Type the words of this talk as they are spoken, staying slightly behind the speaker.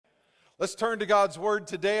Let's turn to God's Word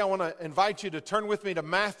today. I want to invite you to turn with me to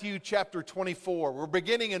Matthew chapter 24. We're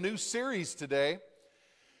beginning a new series today,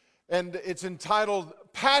 and it's entitled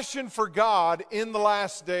Passion for God in the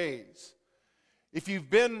Last Days. If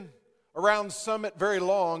you've been around Summit very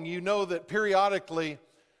long, you know that periodically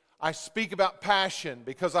I speak about passion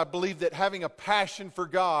because I believe that having a passion for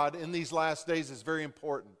God in these last days is very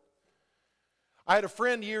important. I had a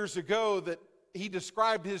friend years ago that he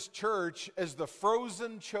described his church as the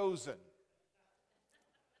frozen chosen.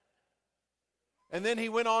 And then he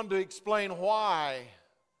went on to explain why.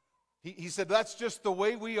 He said, that's just the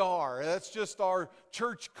way we are. That's just our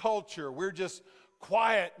church culture. We're just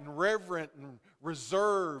quiet and reverent and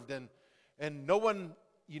reserved. And no one,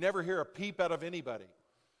 you never hear a peep out of anybody.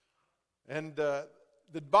 And the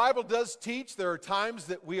Bible does teach there are times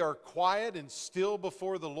that we are quiet and still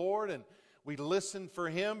before the Lord and we listen for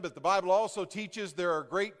Him. But the Bible also teaches there are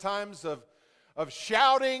great times of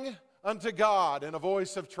shouting unto God in a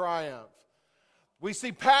voice of triumph. We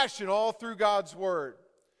see passion all through God's Word.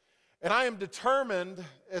 And I am determined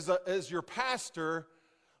as your pastor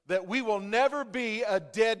that we will never be a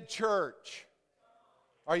dead church.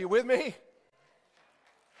 Are you with me?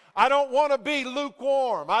 I don't want to be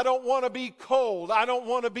lukewarm. I don't want to be cold. I don't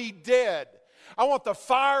want to be dead. I want the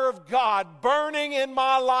fire of God burning in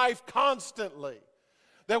my life constantly.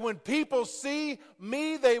 That when people see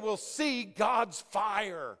me, they will see God's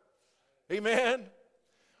fire. Amen?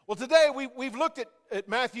 Well, today we've looked at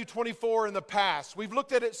Matthew 24 in the past. We've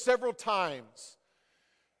looked at it several times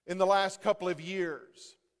in the last couple of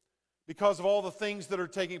years because of all the things that are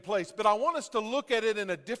taking place. But I want us to look at it in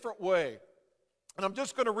a different way. And I'm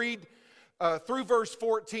just going to read through verse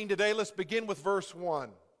 14 today. Let's begin with verse 1.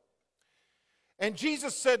 And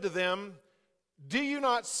Jesus said to them, do you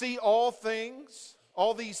not see all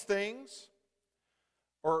these things?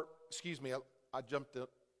 Or, excuse me, I jumped the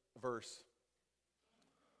verse.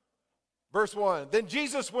 Verse 1, then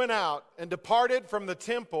Jesus went out and departed from the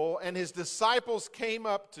temple, and his disciples came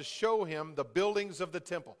up to show him the buildings of the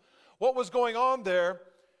temple. What was going on there?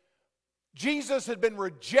 Jesus had been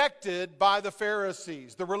rejected by the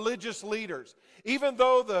Pharisees, the religious leaders. Even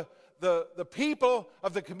though the people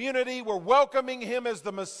of the community were welcoming him as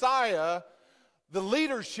the Messiah, the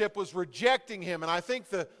leadership was rejecting him. And I think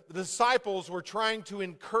the disciples were trying to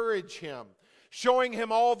encourage him, showing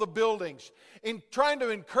him all the buildings, in trying to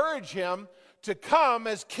encourage him to come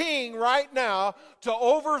as king right now to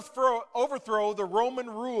overthrow the Roman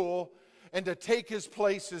rule and to take his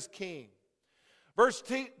place as king. Verse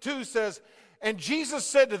 2 says, and Jesus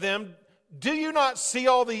said to them, do you not see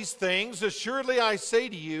all these things? Assuredly I say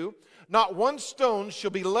to you, not one stone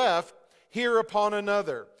shall be left here upon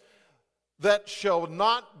another that shall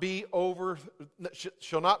not be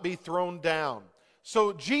thrown down.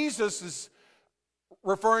 So Jesus is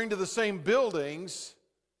referring to the same buildings,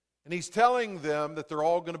 and he's telling them that they're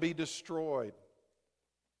all going to be destroyed.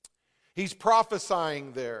 He's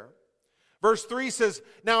prophesying there. Verse 3 says,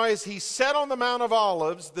 now as he sat on the Mount of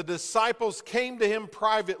Olives, the disciples came to him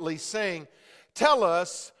privately, saying, tell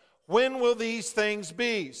us, when will these things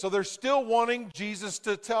be? So they're still wanting Jesus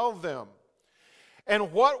to tell them.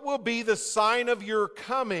 And what will be the sign of your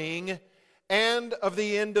coming and of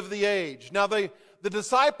the end of the age? Now the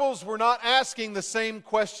disciples were not asking the same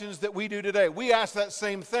questions that we do today. We ask that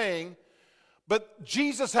same thing, but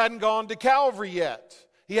Jesus hadn't gone to Calvary yet.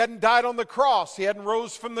 He hadn't died on the cross. He hadn't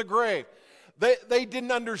rose from the grave. They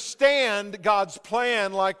didn't understand God's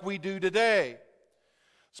plan like we do today.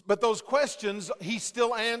 But those questions, he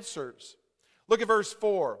still answers. Look at verse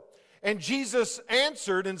 4. And Jesus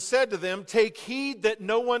answered and said to them, take heed that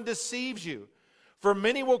no one deceives you. For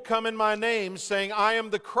many will come in my name, saying, I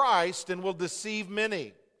am the Christ, and will deceive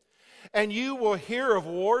many. And you will hear of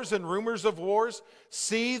wars and rumors of wars.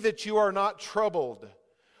 See that you are not troubled.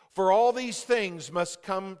 For all these things must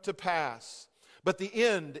come to pass, but the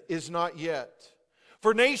end is not yet.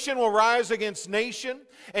 For nation will rise against nation,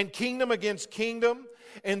 and kingdom against kingdom,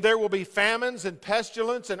 and there will be famines and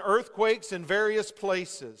pestilence and earthquakes in various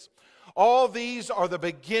places. All these are the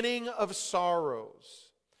beginning of sorrows.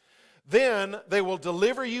 Then they will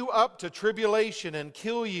deliver you up to tribulation and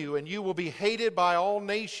kill you, and you will be hated by all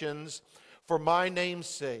nations for my name's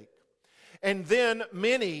sake. And then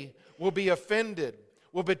many will be offended,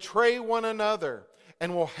 will betray one another,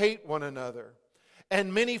 and will hate one another.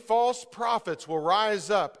 And many false prophets will rise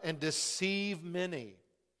up and deceive many.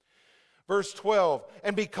 Verse 12,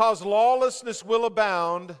 and because lawlessness will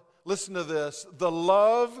abound, listen to this, the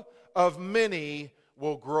love of many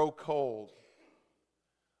will grow cold.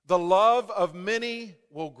 The love of many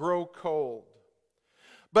will grow cold.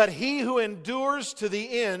 But he who endures to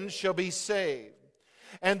the end shall be saved.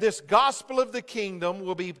 And this gospel of the kingdom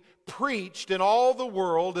will be preached in all the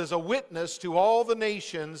world as a witness to all the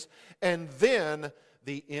nations, and then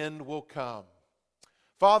the end will come.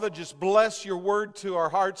 Father, just bless your word to our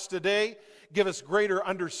hearts today. Give us greater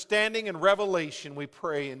understanding and revelation, we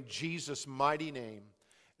pray in Jesus' mighty name.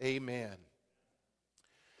 Amen.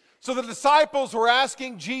 So the disciples were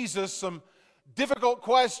asking Jesus some difficult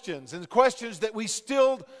questions, and questions that we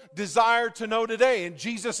still desire to know today, and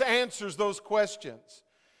Jesus answers those questions.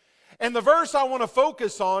 And the verse I want to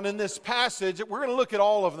focus on in this passage, we're going to look at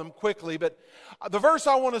all of them quickly, but the verse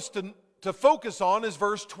I want us to focus on is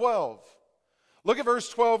verse 12. Look at verse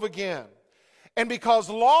 12 again. And because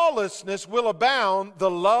lawlessness will abound, the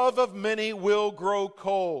love of many will grow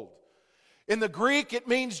cold. In the Greek, it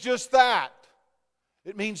means just that.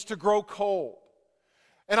 It means to grow cold.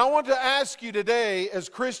 And I want to ask you today, as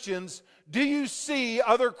Christians, do you see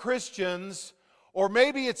other Christians, or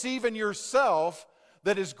maybe it's even yourself,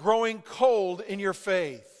 that is growing cold in your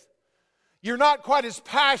faith? You're not quite as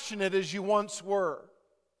passionate as you once were.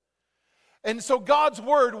 And so God's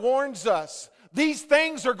Word warns us, these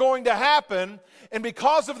things are going to happen, and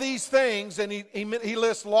because of these things, and he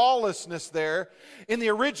lists lawlessness there. In the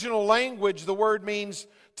original language, the word means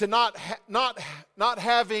to not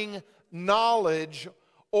having knowledge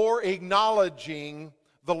or acknowledging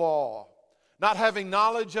the law. Not having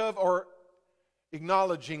knowledge of or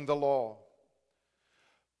acknowledging the law.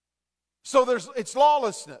 So it's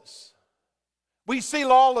lawlessness. We see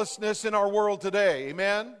lawlessness in our world today,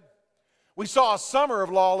 amen? We saw a summer of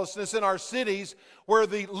lawlessness in our cities where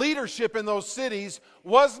the leadership in those cities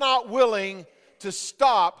was not willing to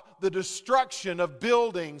stop the destruction of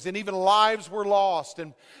buildings, and even lives were lost,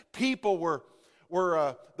 and people were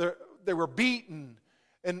beaten,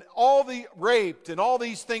 and all the raped, and all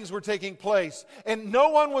these things were taking place, and no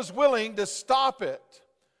one was willing to stop it.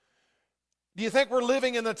 Do you think we're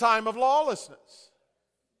living in the time of lawlessness?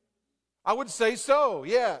 I would say so,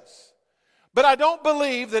 yes. But I don't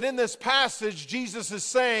believe that in this passage Jesus is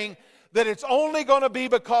saying that it's only going to be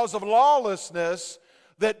because of lawlessness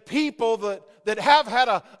that people that have had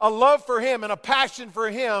a love for Him and a passion for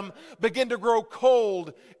Him begin to grow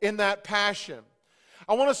cold in that passion.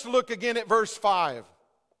 I want us to look again at verse 5.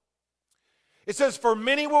 It says, "For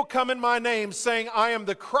many will come in my name, saying, I am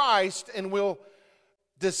the Christ, and will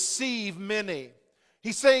deceive many."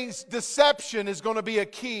 He's saying deception is going to be a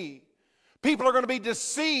key. People are going to be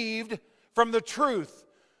deceived from the truth.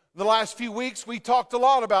 In the last few weeks, we talked a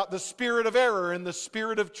lot about the spirit of error and the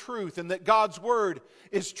spirit of truth, and that God's Word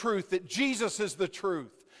is truth, that Jesus is the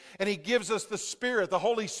truth. And He gives us the Spirit, the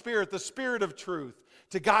Holy Spirit, the Spirit of truth,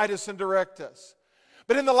 to guide us and direct us.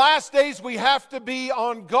 But in the last days, we have to be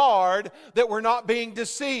on guard that we're not being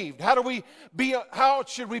deceived. How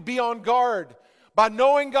should we be on guard? By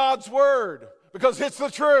knowing God's Word, because it's the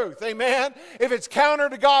truth, amen? If it's counter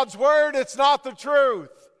to God's Word, it's not the truth.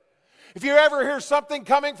 If you ever hear something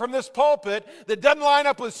coming from this pulpit that doesn't line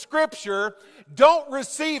up with Scripture, don't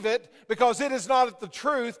receive it, because it is not the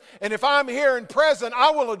truth. And if I'm here and present,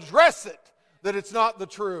 I will address it that it's not the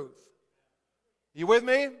truth. You with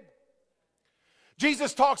me?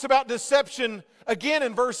 Jesus talks about deception again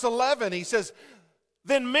in verse 11. He says,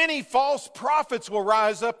 "Then many false prophets will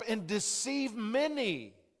rise up and deceive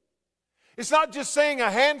many." It's not just saying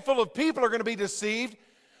a handful of people are going to be deceived.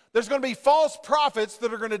 There's going to be false prophets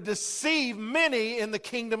that are going to deceive many in the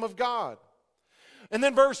kingdom of God. And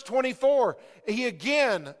then verse 24, he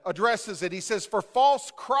again addresses it. He says, "For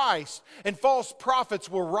false Christ and false prophets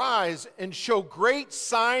will rise and show great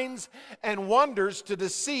signs and wonders to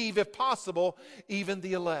deceive, if possible, even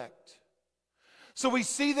the elect." So we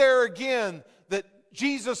see there again that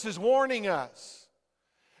Jesus is warning us.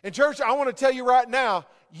 And church, I want to tell you right now,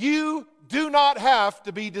 you do not have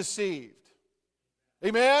to be deceived.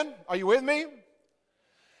 Amen? Are you with me?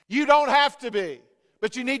 You don't have to be,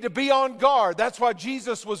 but you need to be on guard. That's why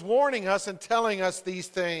Jesus was warning us and telling us these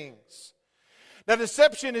things. Now,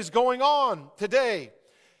 deception is going on today.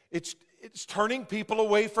 It's turning people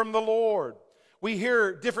away from the Lord. We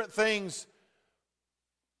hear different things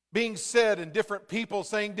being said and different people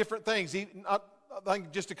saying different things. I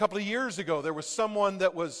think just a couple of years ago, there was someone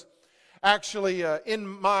that was actually I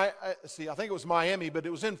think it was Miami, but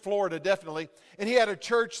it was in Florida definitely, and he had a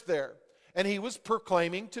church there, and he was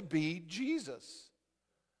proclaiming to be Jesus,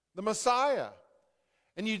 the Messiah.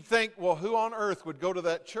 And you'd think, well, who on earth would go to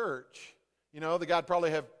that church? You know, the guy'd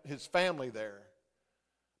probably have his family there.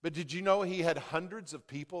 But did you know he had hundreds of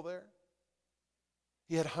people there?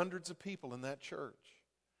 He had hundreds of people in that church.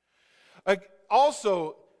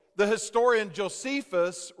 Also, the historian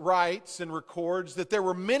Josephus writes and records that there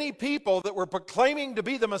were many people that were proclaiming to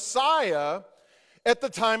be the Messiah at the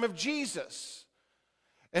time of Jesus.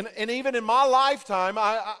 And even in my lifetime,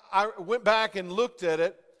 I went back and looked at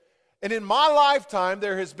it. And in my lifetime,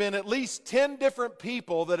 there has been at least 10 different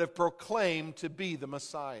people that have proclaimed to be the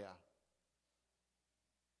Messiah.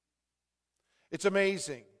 It's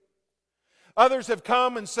amazing. Others have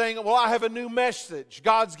come and saying, well, I have a new message.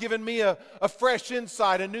 God's given me a fresh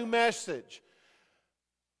insight, a new message.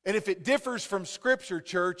 And if it differs from Scripture,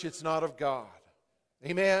 church, it's not of God.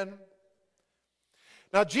 Amen?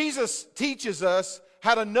 Now, Jesus teaches us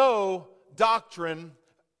how to know doctrine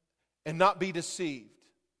and not be deceived.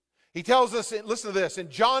 He tells us, listen to this, in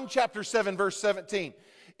John chapter 7, verse 17,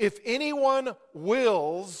 if anyone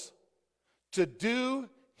wills to do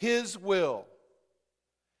his will,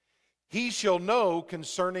 he shall know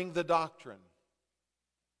concerning the doctrine.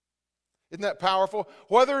 Isn't that powerful?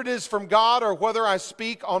 Whether it is from God or whether I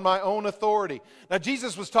speak on my own authority. Now,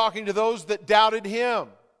 Jesus was talking to those that doubted Him.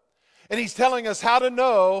 And He's telling us how to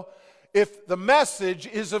know if the message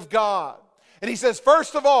is of God. And He says,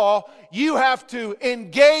 first of all, you have to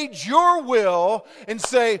engage your will and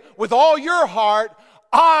say, with all your heart,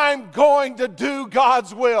 I'm going to do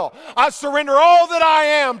God's will. I surrender all that I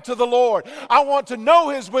am to the Lord. I want to know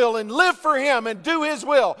His will and live for Him and do His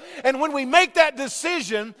will. And when we make that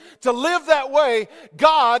decision to live that way,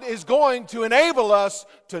 God is going to enable us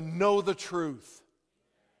to know the truth.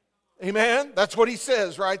 Amen? That's what He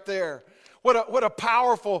says right there. What a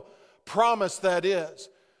powerful promise that is.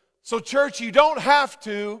 So church, you don't have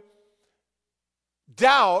to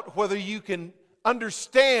doubt whether you can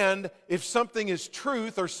understand if something is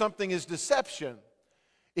truth or something is deception.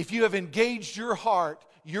 If you have engaged your heart,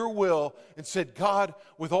 your will, and said, God,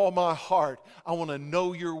 with all my heart, I want to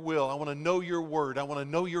know your will. I want to know your word. I want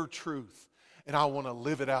to know your truth. And I want to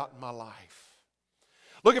live it out in my life.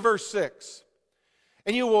 Look at verse 6.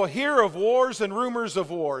 And you will hear of wars and rumors of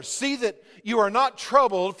wars. See that you are not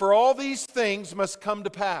troubled, for all these things must come to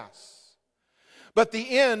pass. But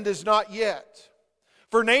the end is not yet.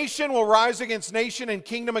 For nation will rise against nation and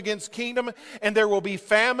kingdom against kingdom, and there will be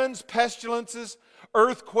famines, pestilences,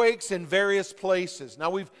 earthquakes in various places. Now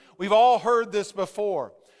we've all heard this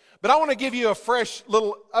before, but I want to give you a fresh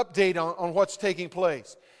little update on what's taking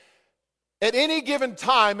place. At any given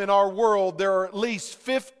time in our world, there are at least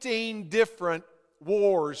 15 different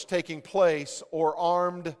wars taking place or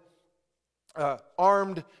armed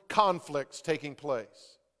conflicts taking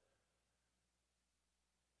place.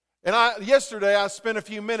 And yesterday I spent a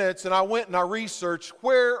few minutes and I went and I researched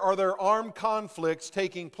where are there armed conflicts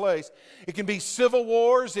taking place. It can be civil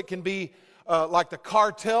wars. It can be like the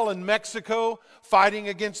cartel in Mexico fighting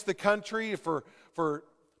against the country for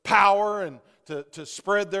power and to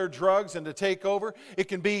spread their drugs and to take over. It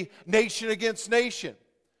can be nation against nation.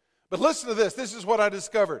 But listen to this. This is what I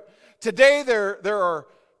discovered. Today there are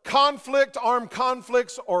armed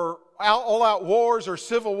conflicts or all-out wars or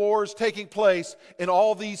civil wars taking place in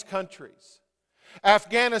all these countries.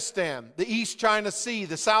 Afghanistan, the East China Sea,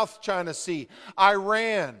 the South China Sea,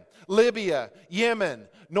 Iran, Libya, Yemen,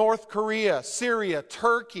 North Korea, Syria,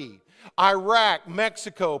 Turkey, Iraq,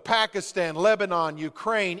 Mexico, Pakistan, Lebanon,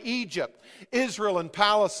 Ukraine, Egypt, Israel and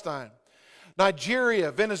Palestine,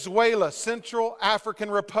 Nigeria, Venezuela, Central African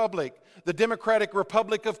Republic, the Democratic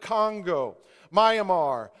Republic of Congo,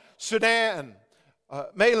 Myanmar, Sudan,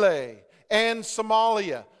 Malay, and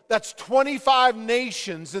Somalia. That's 25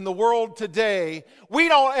 nations in the world today. We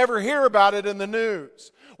don't ever hear about it in the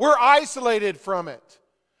news. We're isolated from it.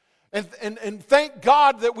 And thank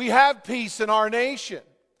God that we have peace in our nation.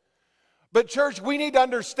 But church, we need to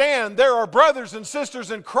understand there are brothers and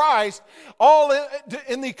sisters in Christ all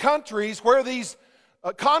in the countries where these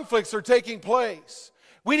conflicts are taking place.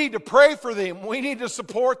 We need to pray for them. We need to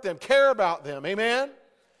support them, care about them. Amen?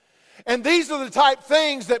 And these are the type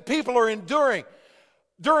things that people are enduring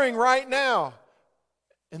right now.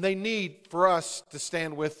 And they need for us to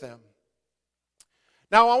stand with them.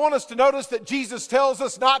 Now, I want us to notice that Jesus tells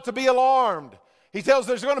us not to be alarmed. He tells us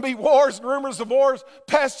there's going to be wars and rumors of wars,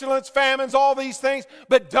 pestilence, famines, all these things.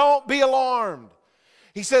 But don't be alarmed.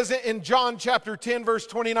 He says in John chapter 10, verse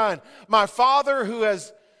 29, my Father who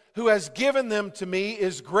has given them to me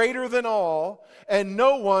is greater than all, and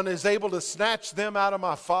no one is able to snatch them out of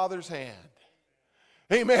my Father's hand.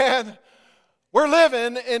 Amen. We're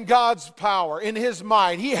living in God's power, in His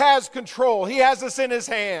might. He has control. He has us in His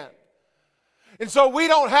hand. And so we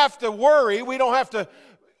don't have to worry. We don't have to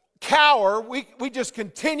cower. We just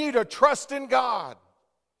continue to trust in God.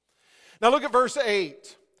 Now look at verse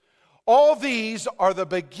 8. All these are the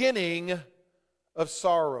beginning of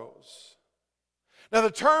sorrows. Now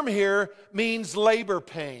the term here means labor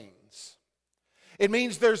pains. It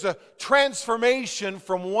means there's a transformation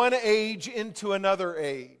from one age into another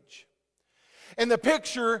age. And the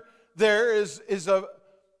picture there is of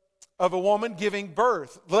a woman giving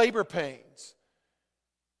birth, labor pains.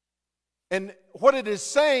 And what it is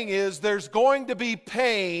saying is there's going to be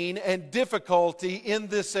pain and difficulty in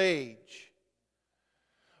this age.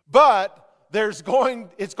 But it's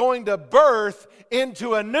going to birth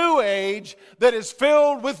into a new age that is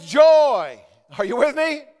filled with joy. Are you with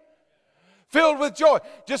me? Filled with joy.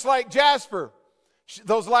 Just like Jasper.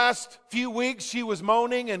 Those last few weeks, she was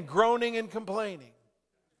moaning and groaning and complaining.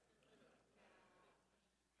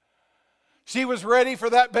 She was ready for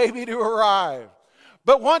that baby to arrive.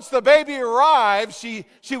 But once the baby arrived, she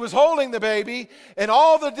was holding the baby, and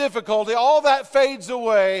all the difficulty, all that fades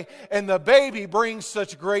away, and the baby brings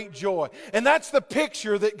such great joy. And that's the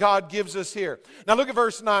picture that God gives us here. Now look at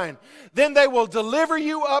verse 9. Then they will deliver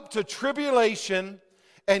you up to tribulation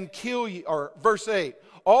and kill you. Or verse 8.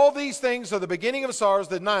 All these things are the beginning of sorrows.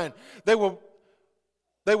 The 9. They will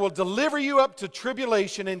deliver you up to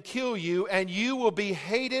tribulation and kill you, and you will be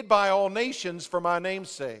hated by all nations for my name's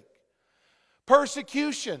sake.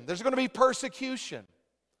 Persecution. There's going to be persecution.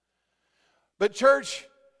 But church,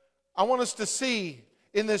 I want us to see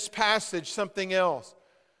in this passage something else.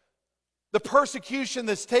 The persecution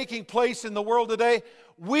that's taking place in the world today,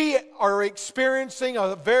 we are experiencing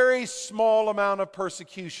a very small amount of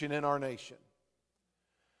persecution in our nation.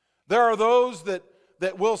 There are those that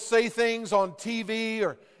will say things on TV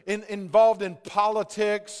or involved in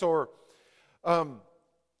politics or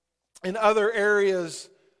in other areas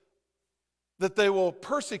that they will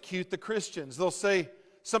persecute the Christians. They'll say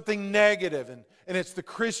something negative, and it's the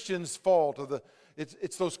Christians' fault, or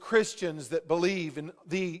it's those Christians that believe in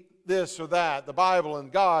this or that, the Bible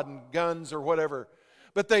and God and guns or whatever.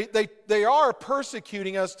 But they are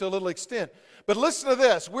persecuting us to a little extent. But listen to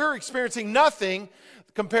this. We're experiencing nothing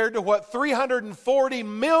compared to what 340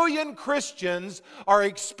 million Christians are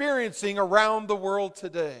experiencing around the world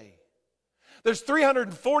today. There's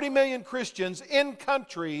 340 million Christians in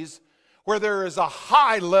countries where there is a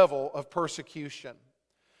high level of persecution.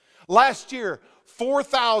 Last year,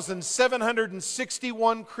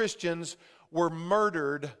 4,761 Christians were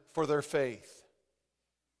murdered for their faith.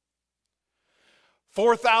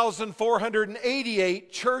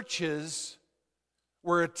 4,488 churches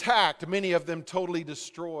were attacked, many of them totally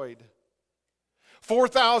destroyed.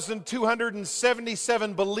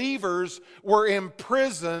 4,277 believers were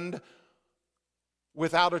imprisoned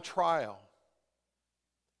without a trial,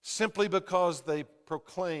 simply because they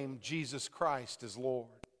proclaimed Jesus Christ as Lord.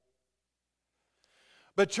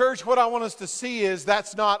 But church, what I want us to see is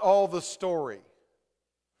that's not all the story.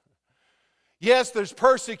 Yes, there's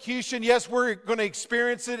persecution. Yes, we're going to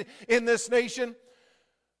experience it in this nation.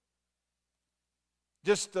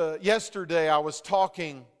 Just yesterday, I was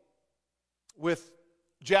talking with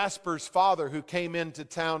Jasper's father, who came into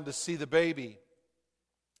town to see the baby.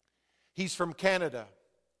 He's from Canada.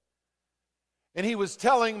 And he was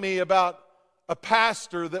telling me about a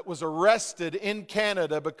pastor that was arrested in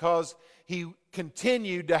Canada because he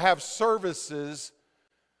continued to have services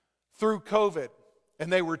through COVID.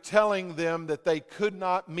 And they were telling them that they could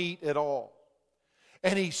not meet at all.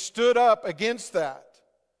 And he stood up against that.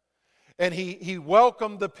 And he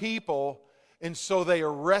welcomed the people, and so they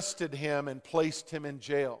arrested him and placed him in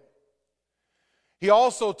jail. He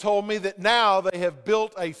also told me that now they have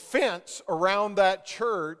built a fence around that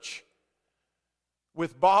church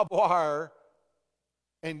with barbed wire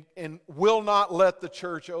and will not let the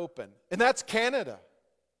church open. And that's Canada.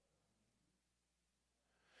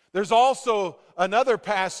 There's also another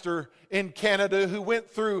pastor in Canada who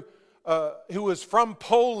went through, who was from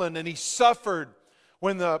Poland, and he suffered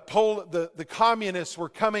when the communists were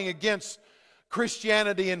coming against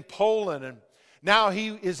Christianity in Poland. And now he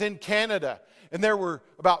is in Canada. And there were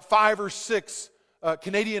about 5 or 6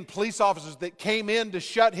 Canadian police officers that came in to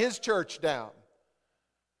shut his church down.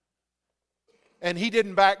 And he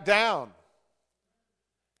didn't back down.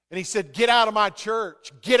 And he said, "Get out of my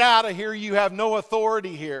church. Get out of here. You have no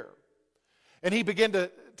authority here." And he began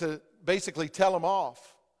to basically tell him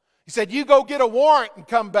off. He said, "You go get a warrant and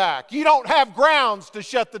come back. You don't have grounds to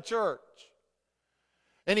shut the church."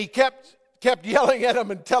 And he kept yelling at them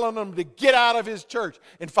and telling them to get out of his church.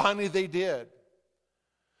 And finally they did.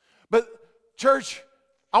 But church,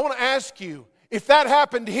 I want to ask you, if that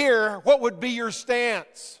happened here, what would be your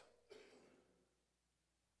stance?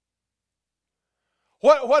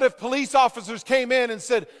 What if police officers came in and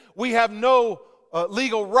said, "We have no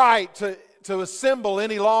legal right to assemble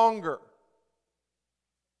any longer"?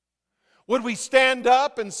 Would we stand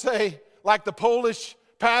up and say, like the Polish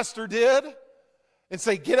pastor did, and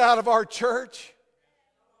say, "Get out of our church"?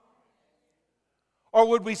 Or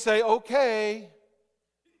would we say, okay,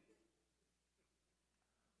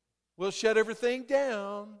 we'll shut everything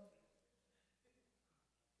down?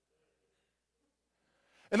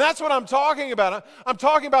 And that's what I'm talking about. I'm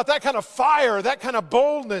talking about that kind of fire, that kind of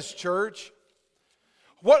boldness, church.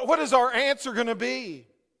 What is our answer going to be?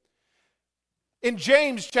 In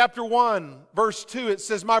James chapter 1, verse 2, it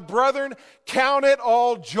says, "My brethren, count it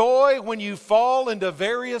all joy when you fall into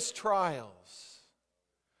various trials,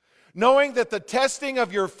 knowing that the testing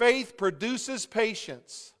of your faith produces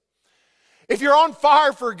patience." If you're on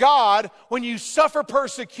fire for God, when you suffer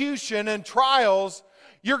persecution and trials,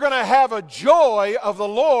 you're going to have a joy of the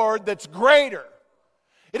Lord that's greater.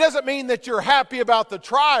 It doesn't mean that you're happy about the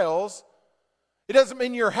trials. It doesn't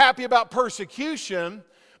mean you're happy about persecution.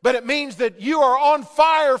 But it means that you are on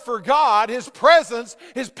fire for God. His presence,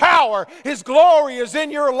 His power, His glory is in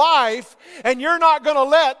your life. And you're not going to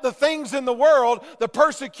let the things in the world, the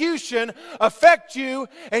persecution, affect you.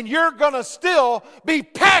 And you're going to still be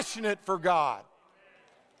passionate for God.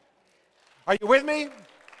 Are you with me?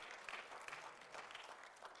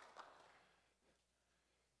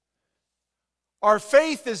 Our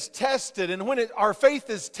faith is tested. And when our faith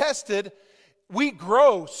is tested, we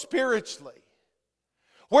grow spiritually.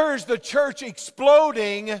 Where is the church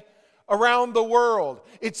exploding around the world?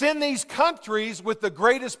 It's in these countries with the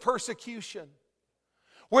greatest persecution,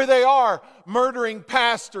 where they are murdering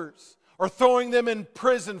pastors or throwing them in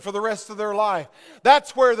prison for the rest of their life.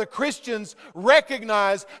 That's where the Christians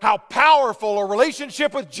recognize how powerful a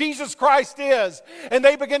relationship with Jesus Christ is, and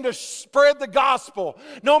they begin to spread the gospel.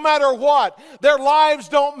 No matter what, their lives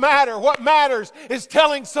don't matter. What matters is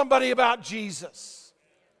telling somebody about Jesus.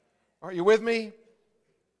 Are you with me?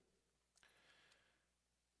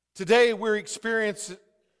 Today we're experiencing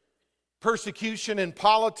persecution in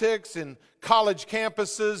politics, in college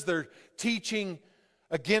campuses. They're teaching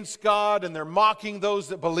against God and they're mocking those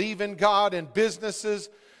that believe in God. In businesses,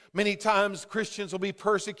 many times Christians will be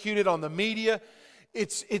persecuted on the media.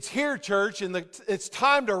 It's here, church, and it's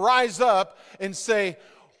time to rise up and say,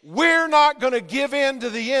 we're not going to give in to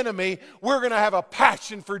the enemy. We're going to have a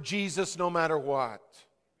passion for Jesus no matter what.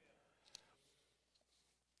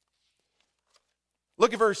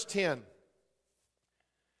 Look at verse 10.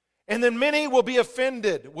 "And then many will be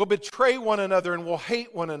offended, will betray one another, and will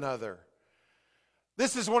hate one another."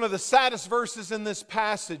 This is one of the saddest verses in this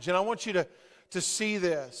passage, and I want you to see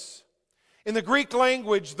this. In the Greek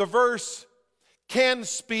language, the verse can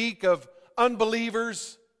speak of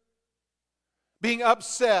unbelievers being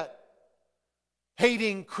upset,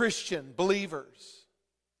 hating Christian believers.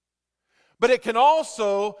 But it can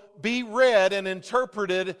also be read and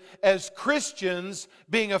interpreted as Christians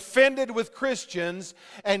being offended with Christians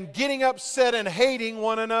and getting upset and hating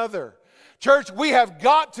one another. Church, we have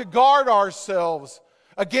got to guard ourselves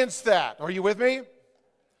against that. Are you with me?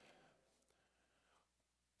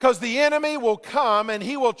 Because the enemy will come and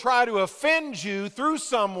he will try to offend you through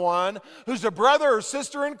someone who's a brother or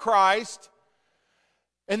sister in Christ,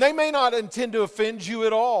 and they may not intend to offend you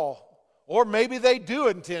at all. Or maybe they do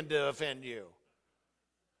intend to offend you.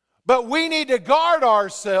 But we need to guard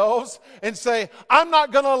ourselves and say, I'm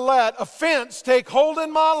not going to let offense take hold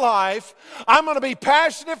in my life. I'm going to be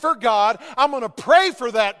passionate for God. I'm going to pray for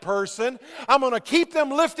that person. I'm going to keep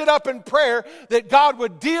them lifted up in prayer that God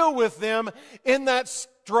would deal with them in that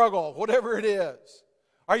struggle, whatever it is.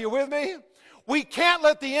 Are you with me? We can't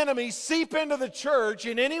let the enemy seep into the church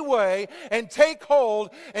in any way and take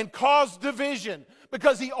hold and cause division.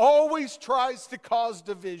 Because he always tries to cause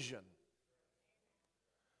division.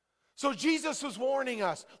 So Jesus was warning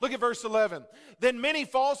us. Look at verse 11. "Then many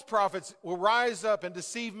false prophets will rise up and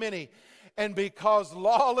deceive many. And because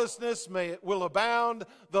lawlessness will abound,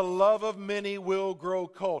 the love of many will grow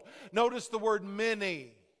cold." Notice the word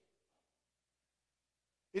many.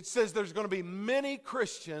 It says there's going to be many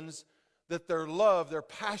Christians that their love, their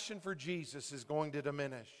passion for Jesus is going to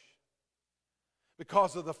diminish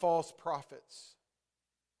because of the false prophets.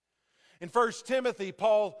 In 1 Timothy,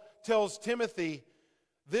 Paul tells Timothy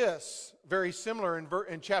this, very similar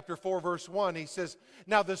in chapter 4, verse 1. He says,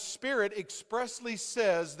 "Now the Spirit expressly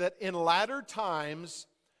says that in latter times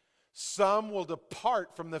some will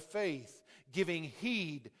depart from the faith, giving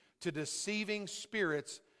heed to deceiving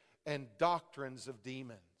spirits and doctrines of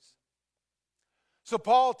demons." So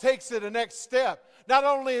Paul takes it a next step. Not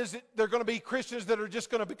only is it there going to be Christians that are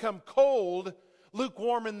just going to become cold,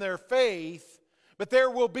 lukewarm in their faith, but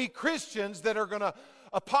there will be Christians that are going to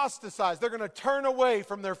apostatize. They're going to turn away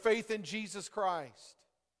from their faith in Jesus Christ.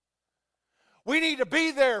 We need to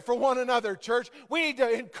be there for one another, church. We need to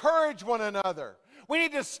encourage one another. We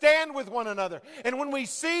need to stand with one another. And when we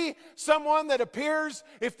see someone that appears,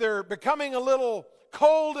 if they're becoming a little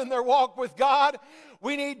cold in their walk with God,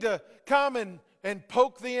 we need to come and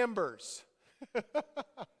poke the embers.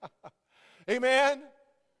 Amen?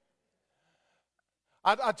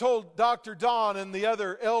 I told Dr. Don and the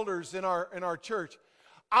other elders in our church,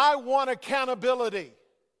 I want accountability.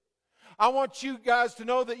 I want you guys to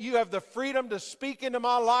know that you have the freedom to speak into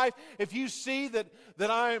my life. If you see that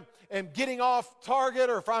I am getting off target,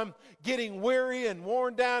 or if I'm getting weary and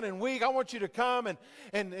worn down and weak, I want you to come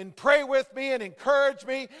and pray with me and encourage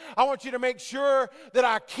me. I want you to make sure that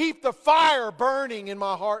I keep the fire burning in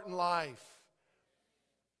my heart and life.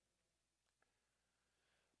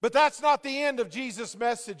 But that's not the end of Jesus'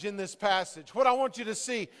 message in this passage. What I want you to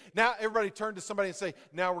see, now everybody turn to somebody and say,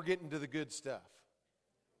 now we're getting to the good stuff.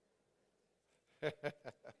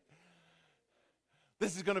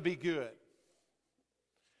 This is going to be good.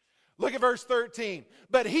 Look at verse 13.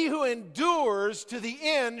 But he who endures to the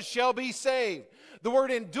end shall be saved. The word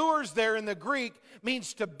endures there in the Greek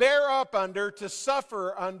means to bear up under, to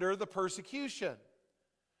suffer under the persecution.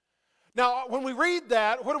 Now, when we read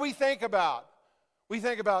that, what do we think about? We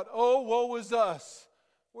think about, oh, woe is us.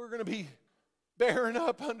 We're going to be bearing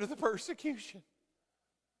up under the persecution.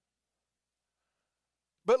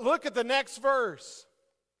 But look at the next verse.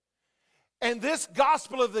 And this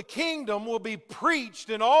gospel of the kingdom will be preached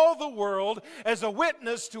in all the world as a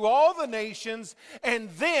witness to all the nations, and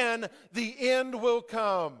then the end will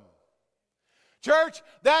come. Church,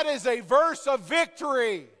 that is a verse of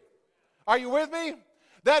victory. Are you with me?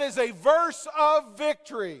 That is a verse of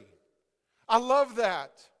victory. I love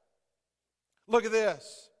that. Look at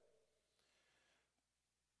this.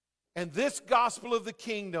 And this gospel of the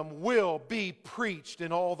kingdom will be preached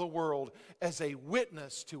in all the world as a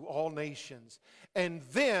witness to all nations. And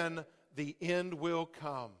then the end will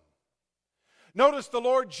come. Notice the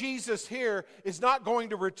Lord Jesus here is not going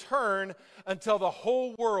to return until the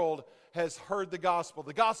whole world has heard the gospel.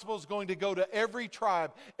 The gospel is going to go to every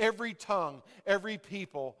tribe, every tongue, every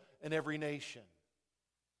people, and every nation.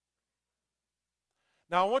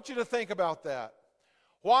 Now I want you to think about that.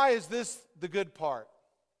 Why is this the good part?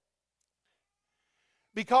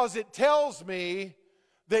 Because it tells me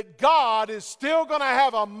that God is still going to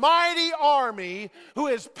have a mighty army who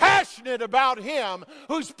is passionate about Him,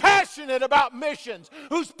 who's passionate about missions,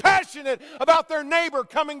 who's passionate about their neighbor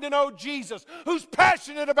coming to know Jesus, who's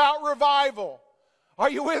passionate about revival. Are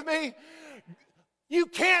you with me? You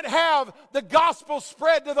can't have the gospel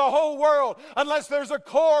spread to the whole world unless there's a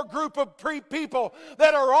core group of people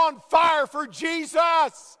that are on fire for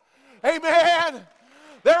Jesus. Amen.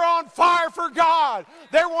 They're on fire for God.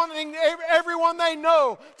 They're wanting everyone they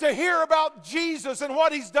know to hear about Jesus and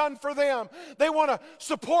what He's done for them. They want to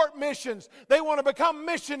support missions. They want to become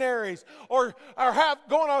missionaries or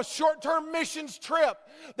go on a short-term missions trip.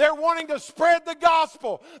 They're wanting to spread the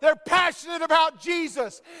gospel. They're passionate about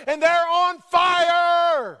Jesus, and they're on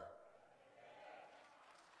fire.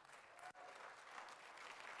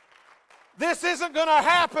 This isn't going to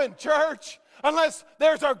happen, church, unless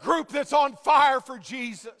there's a group that's on fire for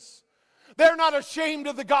Jesus. They're not ashamed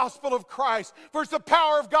of the gospel of Christ, for it's the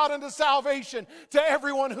power of God unto salvation to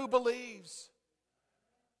everyone who believes.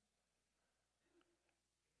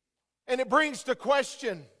 And it brings to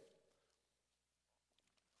question,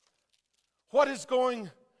 what is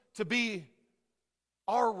going to be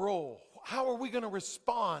our role? How are we going to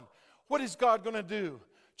respond? What is God going to do?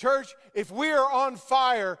 Church, if we are on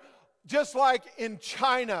fire, just like in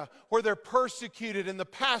China where they're persecuted and the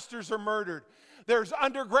pastors are murdered, there's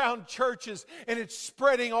underground churches and it's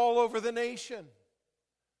spreading all over the nation.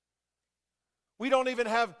 We don't even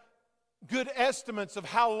have good estimates of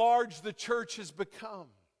how large the church has become.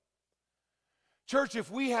 Church, if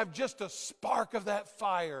we have just a spark of that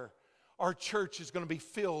fire, our church is going to be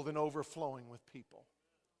filled and overflowing with people.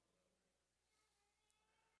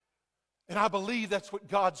 And I believe that's what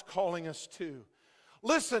God's calling us to.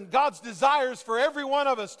 Listen, God's desires for every one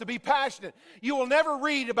of us to be passionate. You will never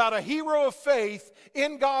read about a hero of faith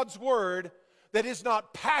in God's Word that is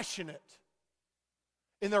not passionate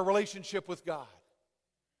in their relationship with God.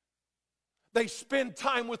 They spend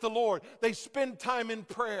time with the Lord. They spend time in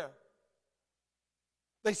prayer.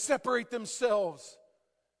 They separate themselves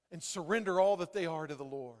and surrender all that they are to the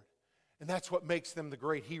Lord. And that's what makes them the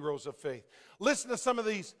great heroes of faith. Listen to some of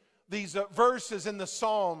these verses in the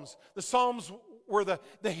Psalms. The Psalms were the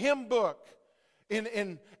hymn book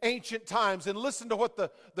in ancient times. And listen to what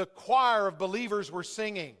the choir of believers were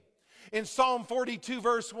singing. In Psalm 42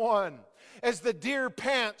 verse 1, as the deer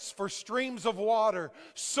pants for streams of water,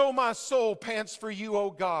 so my soul pants for you, O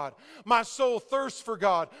God. My soul thirsts for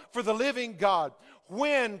God, for the living God.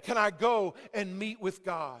 When can I go and meet with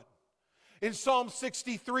God? In Psalm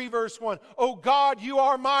 63, verse 1, "Oh God, you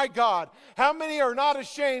are my God." How many are not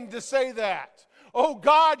ashamed to say that? "Oh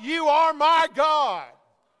God, you are my God.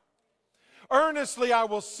 Earnestly I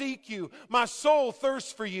will seek you. My soul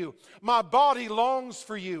thirsts for you. My body longs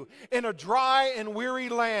for you in a dry and weary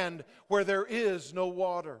land where there is no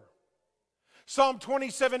water." Psalm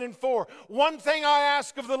 27 and 4, "One thing I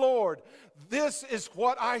ask of the Lord, this is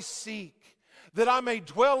what I seek, that I may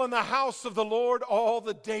dwell in the house of the Lord all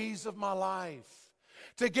the days of my life,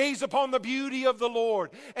 to gaze upon the beauty of the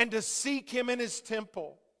Lord and to seek Him in His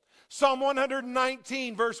temple." Psalm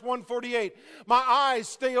 119, verse 148, "My eyes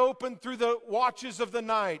stay open through the watches of the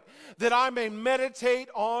night, that I may meditate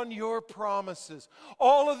on your promises."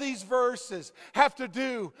 All of these verses have to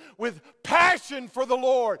do with passion for the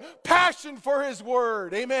Lord, passion for His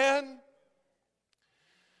Word. Amen?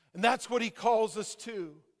 And that's what he calls us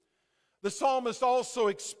to. The psalmist also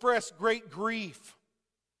expressed great grief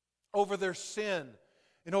over their sin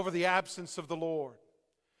and over the absence of the Lord.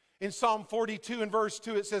 In Psalm 42 and verse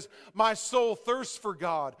 2 it says, "My soul thirsts for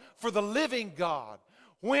God, for the living God.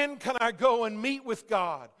 When can I go and meet with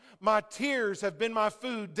God? My tears have been my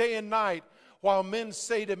food day and night, while men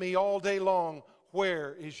say to me all day long,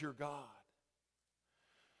 'Where is your God?'"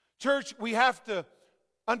 Church, we have to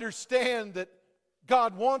understand that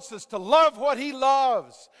God wants us to love what He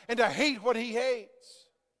loves and to hate what He hates.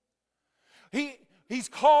 He's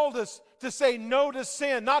called us to say no to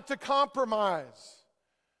sin, not to compromise.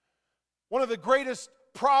 One of the greatest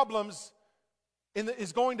problems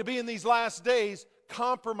is going to be in these last days,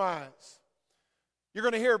 compromise. You're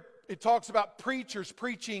going to hear, it talks about preachers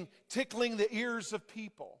preaching, tickling the ears of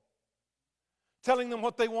people, telling them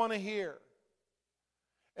what they want to hear.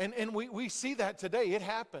 And we see that today. It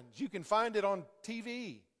happens. You can find it on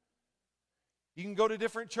TV. You can go to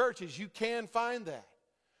different churches. You can find that.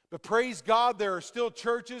 But praise God, there are still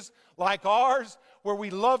churches like ours where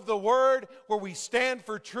we love the Word, where we stand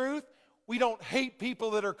for truth. We don't hate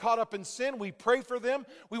people that are caught up in sin. We pray for them.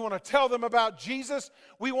 We want to tell them about Jesus.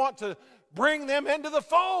 We want to bring them into the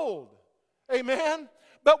fold. Amen?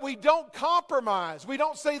 But we don't compromise. We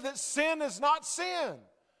don't say that sin is not sin.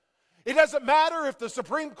 It doesn't matter if the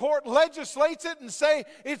Supreme Court legislates it and say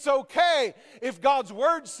it's okay. If God's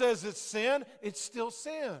Word says it's sin, it's still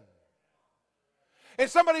sin. And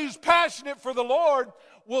somebody who's passionate for the Lord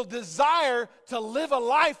will desire to live a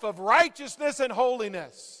life of righteousness and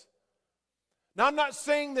holiness. Now, I'm not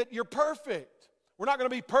saying that you're perfect. We're not going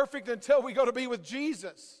to be perfect until we go to be with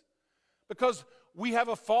Jesus, because we have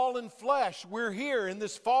a fallen flesh. We're here in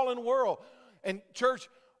this fallen world. And church,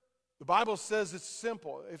 the Bible says it's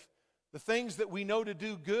simple. If the things that we know to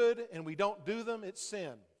do good and we don't do them, it's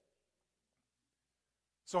sin.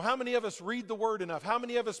 So how many of us read the Word enough? How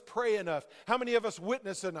many of us pray enough? How many of us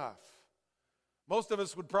witness enough? Most of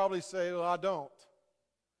us would probably say, "Well, I don't."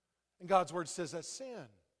 And God's Word says that's sin.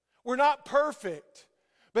 We're not perfect.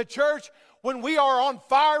 But church, when we are on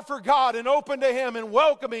fire for God and open to Him and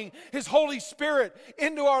welcoming His Holy Spirit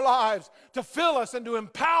into our lives to fill us and to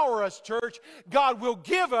empower us, church, God will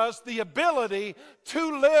give us the ability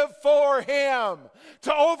to live for Him,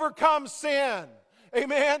 to overcome sin.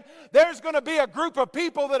 Amen? There's going to be a group of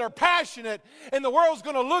people that are passionate, and the world's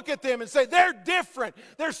going to look at them and say, "They're different.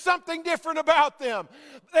 There's something different about them.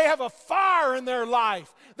 They have a fire in their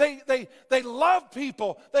life. They love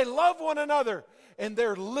people. They love one another. And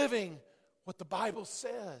they're living what the Bible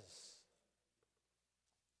says."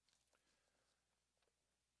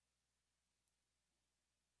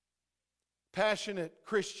 Passionate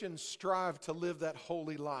Christians strive to live that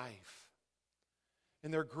holy life,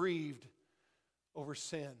 and they're grieved over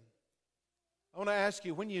sin. I want to ask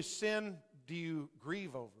you, when you sin, do you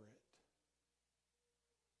grieve over it?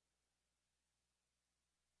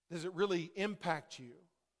 Does it really impact you?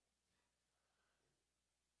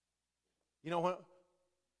 You know,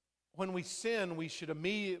 when we sin, we should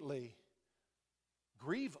immediately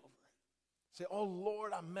grieve over it. Say, "Oh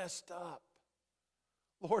Lord, I messed up.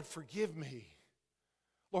 Lord, forgive me.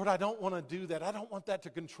 Lord, I don't want to do that. I don't want that to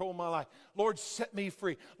control my life. Lord, set me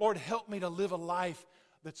free. Lord, help me to live a life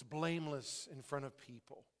that's blameless in front of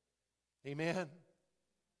people." Amen.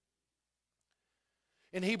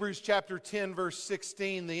 In Hebrews chapter 10, verse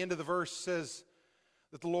 16, the end of the verse says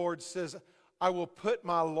that the Lord says, "I will put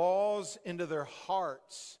my laws into their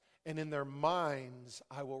hearts, and in their minds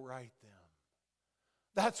I will write them."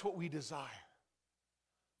 That's what we desire.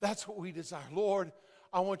 That's what we desire. Lord,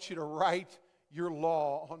 I want you to write your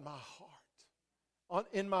law on my heart,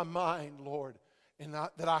 in my mind, Lord, and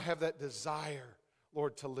that I have that desire,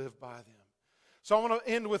 Lord, to live by them. So I want to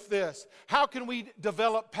end with this. How can we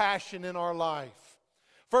develop passion in our life?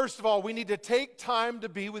 First of all, we need to take time to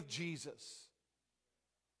be with Jesus.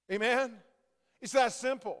 Amen? It's that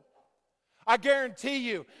simple. I guarantee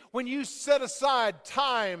you, when you set aside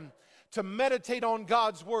time to meditate on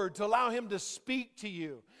God's Word, to allow Him to speak to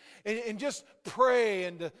you, and just pray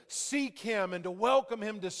and to seek Him and to welcome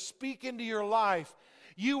Him to speak into your life,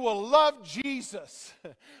 you will love Jesus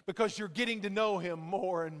because you're getting to know Him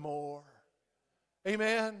more and more.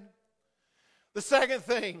 Amen? The second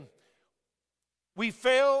thing,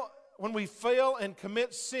 when we fail and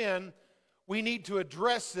commit sin, we need to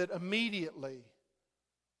address it immediately.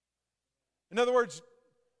 In other words,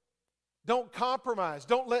 don't compromise.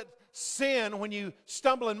 Don't let sin, when you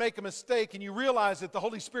stumble and make a mistake and you realize that the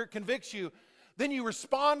Holy Spirit convicts you, then you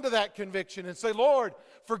respond to that conviction and say, Lord,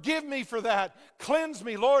 forgive me for that. Cleanse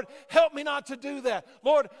me. Lord, help me not to do that.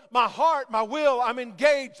 Lord, my heart, my will, I'm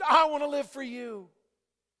engaged. I want to live for you.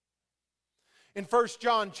 In 1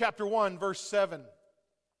 John chapter 1, verse 7,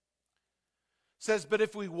 says, but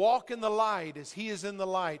if we walk in the light as He is in the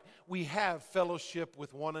light, we have fellowship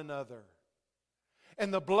with one another.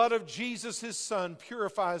 And the blood of Jesus, His Son,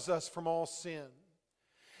 purifies us from all sin.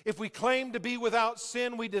 If we claim to be without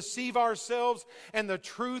sin, we deceive ourselves, and the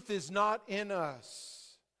truth is not in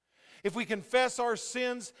us. If we confess our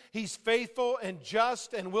sins, He's faithful and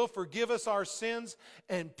just and will forgive us our sins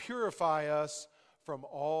and purify us from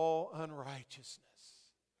all unrighteousness.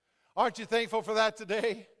 Aren't you thankful for that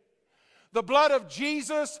today? The blood of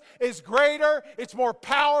Jesus is greater, it's more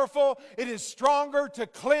powerful, it is stronger to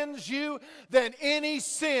cleanse you than any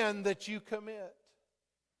sin that you commit.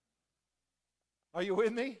 Are you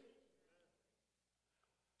with me?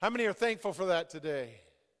 How many are thankful for that today?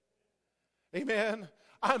 Amen.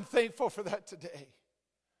 I'm thankful for that today.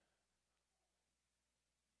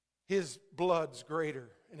 His blood's greater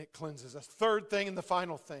and it cleanses us. Third thing and the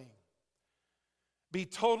final thing. Be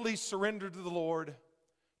totally surrendered to the Lord,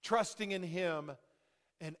 trusting in Him,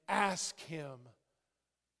 and ask Him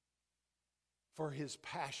for His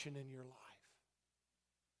passion in your life.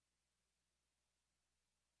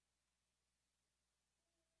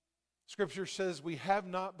 Scripture says we have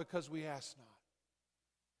not because we ask not.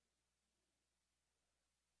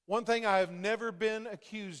 One thing I have never been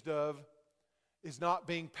accused of is not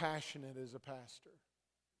being passionate as a pastor.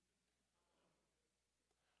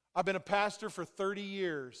 I've been a pastor for 30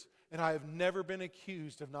 years, and I have never been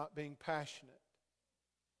accused of not being passionate.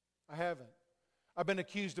 I haven't. I've been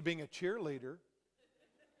accused of being a cheerleader.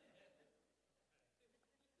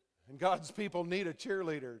 And God's people need a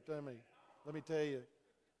cheerleader. Let me tell you.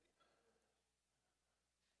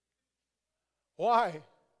 Why?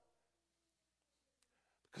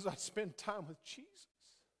 Because I spend time with Jesus.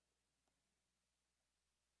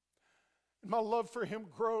 And my love for Him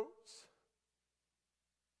grows.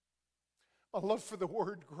 My love for the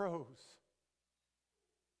Word grows.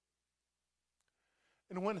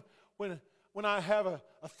 And when I have a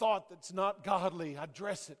thought that's not godly, I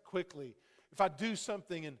address it quickly. If I do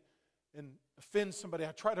something and offend somebody,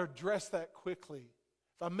 I try to address that quickly.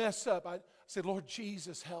 If I mess up, I say, Lord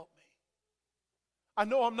Jesus, help me. I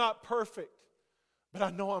know I'm not perfect, but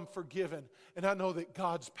I know I'm forgiven. And I know that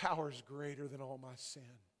God's power is greater than all my sin.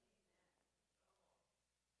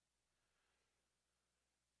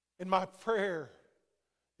 And my prayer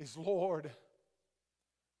is, Lord,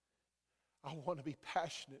 I want to be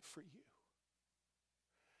passionate for you.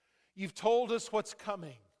 You've told us what's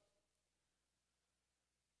coming.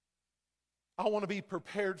 I want to be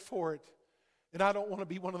prepared for it. And I don't want to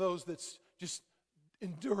be one of those that's just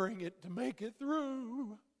enduring it to make it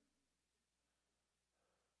through.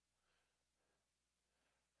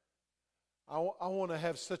 I want to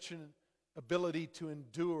have such an ability to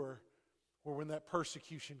endure where when that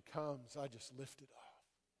persecution comes, I just lift it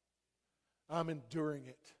off. I'm enduring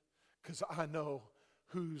it because I know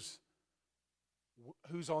who's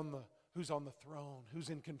on the throne, who's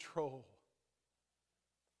in control.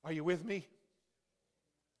 Are you with me?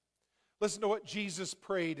 Listen to what Jesus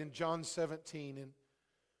prayed in John 17, and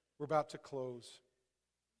we're about to close.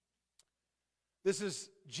 This is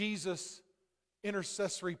Jesus'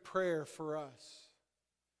 intercessory prayer for us.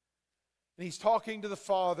 And He's talking to the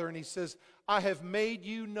Father, and He says, I have made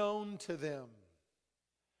you known to them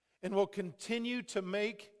and will continue to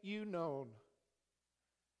make you known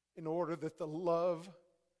in order that the love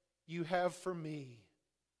you have for me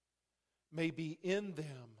may be in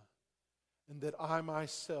them and that I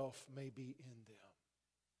myself may be in them.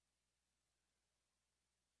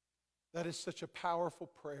 That is such a powerful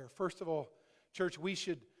prayer. First of all, church, we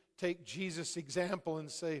should take Jesus' example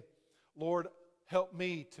and say, Lord, help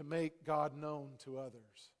me to make God known to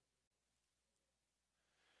others.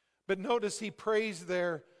 But notice He prays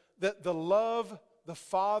there that the love the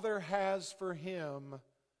Father has for Him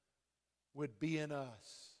would be in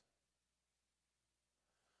us.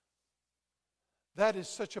 That is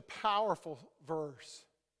such a powerful verse.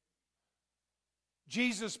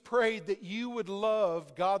 Jesus prayed that you would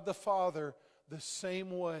love God the Father the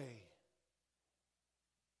same way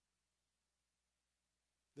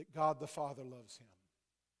that God the Father loves Him.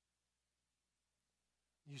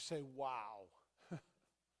 You say, wow,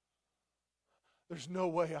 there's no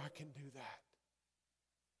way I can do that.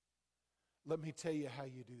 Let me tell you how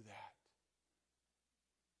you do that.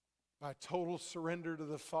 By total surrender to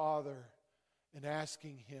the Father and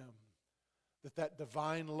asking Him that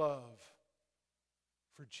divine love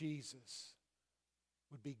for Jesus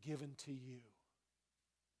would be given to you.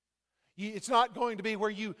 It's not going to be where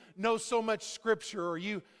you know so much Scripture or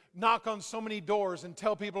you knock on so many doors and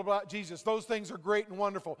tell people about Jesus. Those things are great and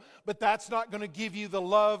wonderful, but that's not going to give you the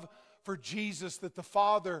love for Jesus that the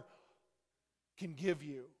Father can give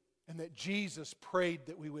you and that Jesus prayed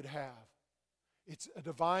that we would have. It's a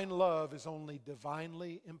divine love is only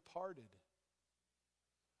divinely imparted.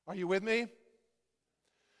 Are you with me?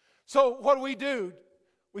 So what do?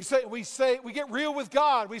 We get real with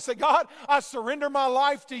God. We say, God, I surrender my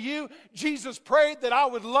life to you. Jesus prayed that I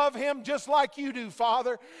would love Him just like you do,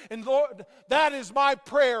 Father. And Lord, that is my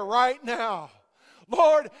prayer right now.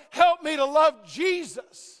 Lord, help me to love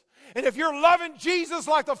Jesus. And if you're loving Jesus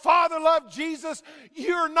like the Father loved Jesus,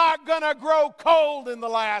 you're not going to grow cold in the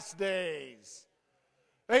last days.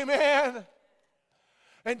 Amen.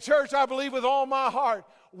 And church, I believe with all my heart,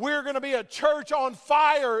 we're going to be a church on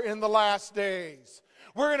fire in the last days.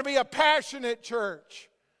 We're going to be a passionate church.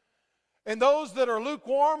 And those that are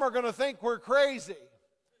lukewarm are going to think we're crazy.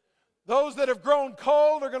 Those that have grown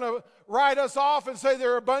cold are going to write us off and say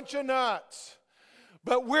they're a bunch of nuts.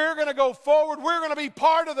 But we're going to go forward. We're going to be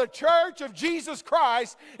part of the church of Jesus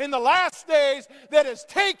Christ in the last days that is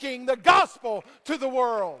taking the gospel to the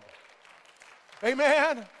world.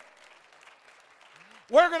 Amen.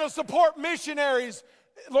 We're going to support missionaries.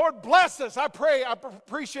 Lord, bless us. I pray. I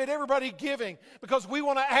appreciate everybody giving because we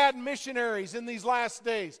want to add missionaries in these last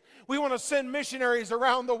days. We want to send missionaries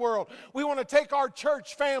around the world. We want to take our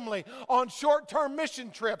church family on short-term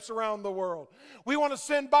mission trips around the world. We want to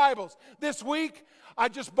send Bibles. This week, I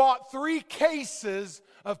just bought 3 cases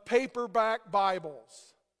of paperback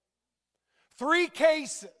Bibles. 3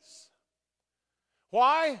 cases.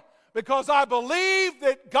 Why? Because I believe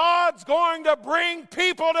that God's going to bring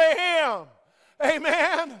people to Him.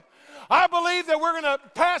 Amen. I believe that we're going to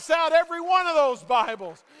pass out every one of those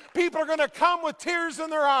Bibles. People are going to come with tears in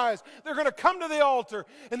their eyes. They're going to come to the altar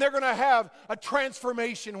and they're going to have a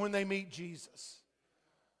transformation when they meet Jesus.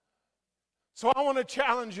 So I want to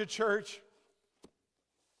challenge you, church.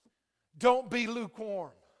 Don't be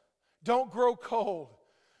lukewarm. Don't grow cold.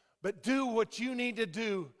 But do what you need to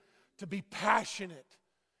do to be passionate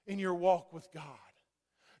in your walk with God.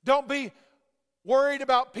 Don't be worried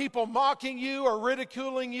about people mocking you or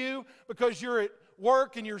ridiculing you because you're at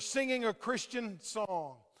work and you're singing a Christian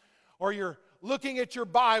song or you're looking at your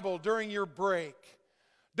Bible during your break.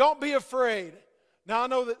 Don't be afraid. Now I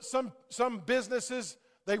know that some businesses,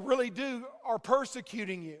 they really are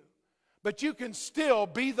persecuting you, but you can still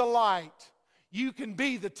be the light. You can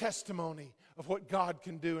be the testimony of what God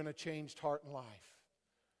can do in a changed heart and life.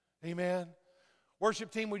 Amen.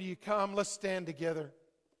 Worship team, would you come? Let's stand together.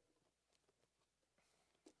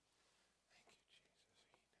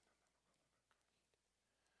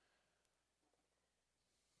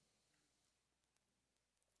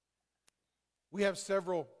 We have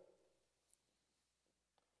several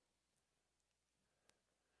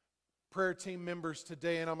prayer team members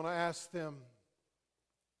today, and I'm going to ask them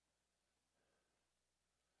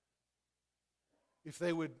if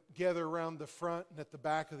they would gather around the front and at the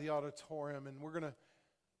back of the auditorium. And we're going to,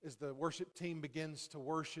 as the worship team begins to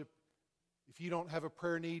worship, if you don't have a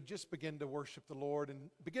prayer need, just begin to worship the Lord and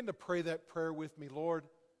begin to pray that prayer with me. Lord,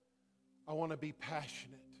 I want to be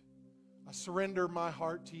passionate. I surrender my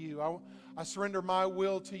heart to you. I surrender my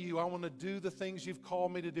will to you. I want to do the things you've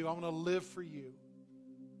called me to do. I want to live for you.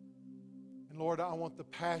 And Lord, I want the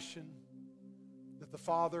passion that the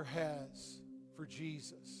Father has for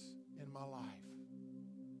Jesus in my life.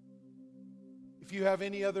 If you have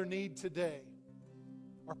any other need today,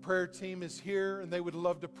 our prayer team is here and they would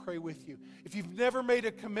love to pray with you. If you've never made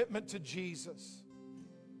a commitment to Jesus,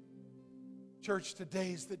 church,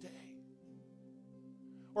 today's the day.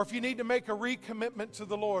 Or if you need to make a recommitment to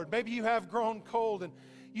the Lord, maybe you have grown cold and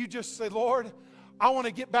you just say, Lord, I want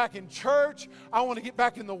to get back in church. I want to get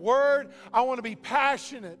back in the Word. I want to be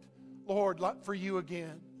passionate, Lord, for you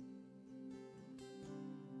again.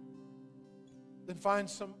 then find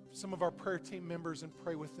some of our prayer team members and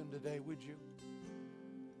pray with them today, would you?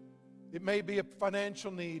 It may be a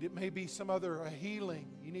financial need. It may be some other, a healing.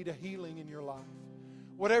 You need a healing in your life.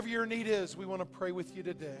 Whatever your need is, we want to pray with you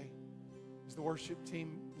today as the worship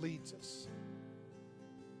team leads us.